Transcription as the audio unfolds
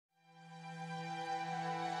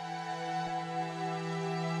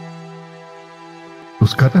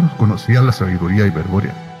Los cátaros conocían la sabiduría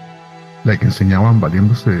hiperbórea, la que enseñaban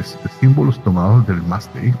valiéndose de símbolos tomados del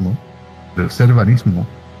masteísmo, del servanismo,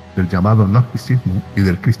 del llamado gnosticismo y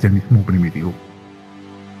del cristianismo primitivo.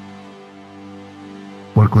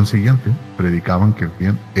 Por consiguiente, predicaban que el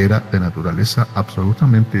bien era de naturaleza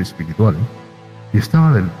absolutamente espiritual y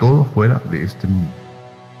estaba del todo fuera de este mundo.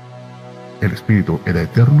 El espíritu era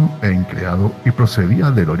eterno e increado y procedía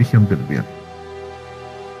del origen del bien.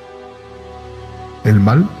 El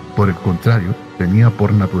mal, por el contrario, tenía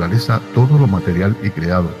por naturaleza todo lo material y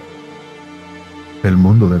creado. El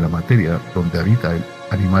mundo de la materia, donde habita el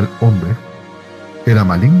animal hombre, era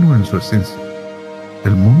maligno en su esencia.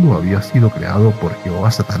 El mundo había sido creado por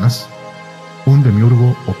Jehová Satanás, un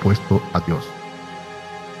demiurgo opuesto a Dios.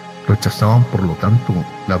 Rechazaban por lo tanto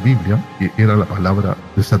la Biblia, que era la palabra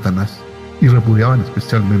de Satanás, y repudiaban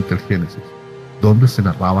especialmente el Génesis, donde se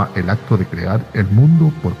narraba el acto de crear el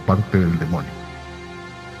mundo por parte del demonio.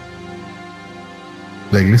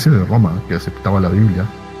 La iglesia de Roma, que aceptaba la Biblia,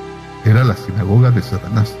 era la sinagoga de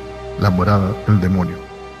Satanás, la morada del demonio.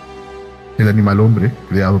 El animal hombre,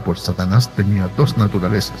 creado por Satanás, tenía dos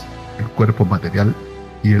naturalezas, el cuerpo material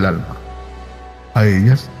y el alma. A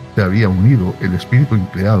ellas se había unido el espíritu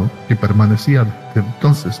increado, que permanecía desde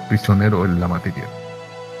entonces prisionero en la materia.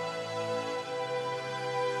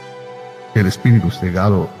 El espíritu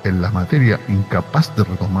cegado en la materia, incapaz de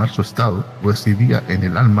retomar su estado, residía en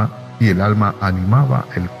el alma, y el alma animaba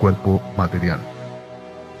el cuerpo material,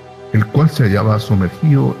 el cual se hallaba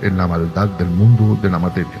sumergido en la maldad del mundo de la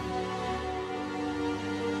materia.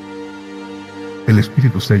 El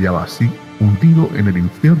espíritu se hallaba así, hundido en el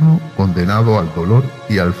infierno, condenado al dolor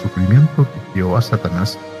y al sufrimiento que Jehová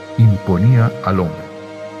Satanás imponía al hombre.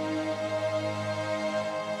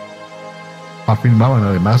 Afirmaban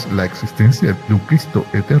además la existencia de un Cristo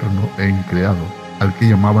eterno e increado, al que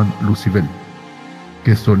llamaban Lucifel,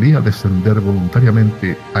 que solía descender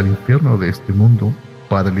voluntariamente al infierno de este mundo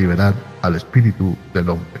para liberar al espíritu del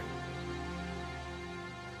hombre.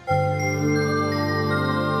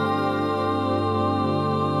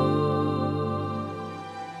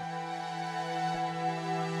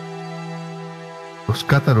 Los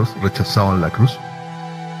cátaros rechazaban la cruz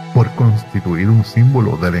por constituir un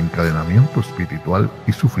símbolo del encadenamiento espiritual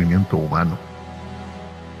y sufrimiento humano.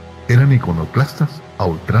 Eran iconoclastas a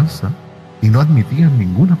ultranza y no admitían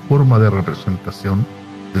ninguna forma de representación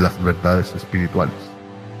de las verdades espirituales.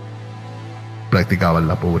 Practicaban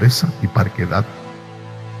la pobreza y parquedad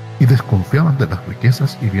y desconfiaban de las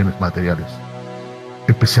riquezas y bienes materiales,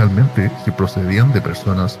 especialmente si procedían de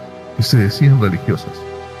personas que se decían religiosas.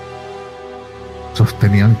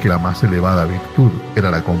 Sostenían que la más elevada virtud era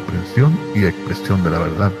la comprensión y expresión de la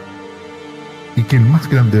verdad, y que el más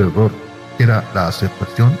grande error era la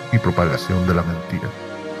aceptación y propagación de la mentira.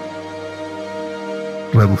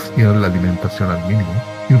 Reducían la alimentación al mínimo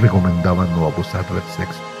y recomendaban no abusar del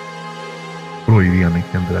sexo. Prohibían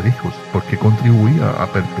engendrar hijos porque contribuía a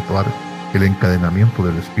perpetuar el encadenamiento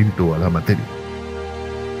del espíritu a la materia.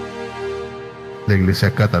 La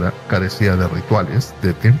iglesia cátara carecía de rituales,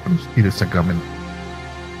 de templos y de sacramentos.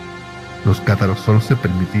 Los cátaros solo se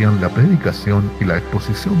permitían la predicación y la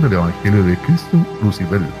exposición del Evangelio de Cristo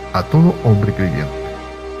Lucifel a todo hombre creyente.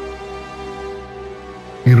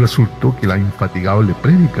 Y resultó que la infatigable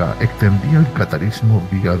prédica extendía el catarismo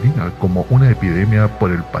día a día como una epidemia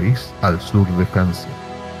por el país al sur de Francia,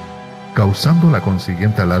 causando la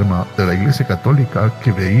consiguiente alarma de la Iglesia Católica,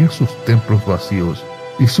 que veía sus templos vacíos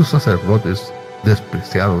y sus sacerdotes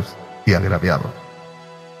despreciados y agraviados.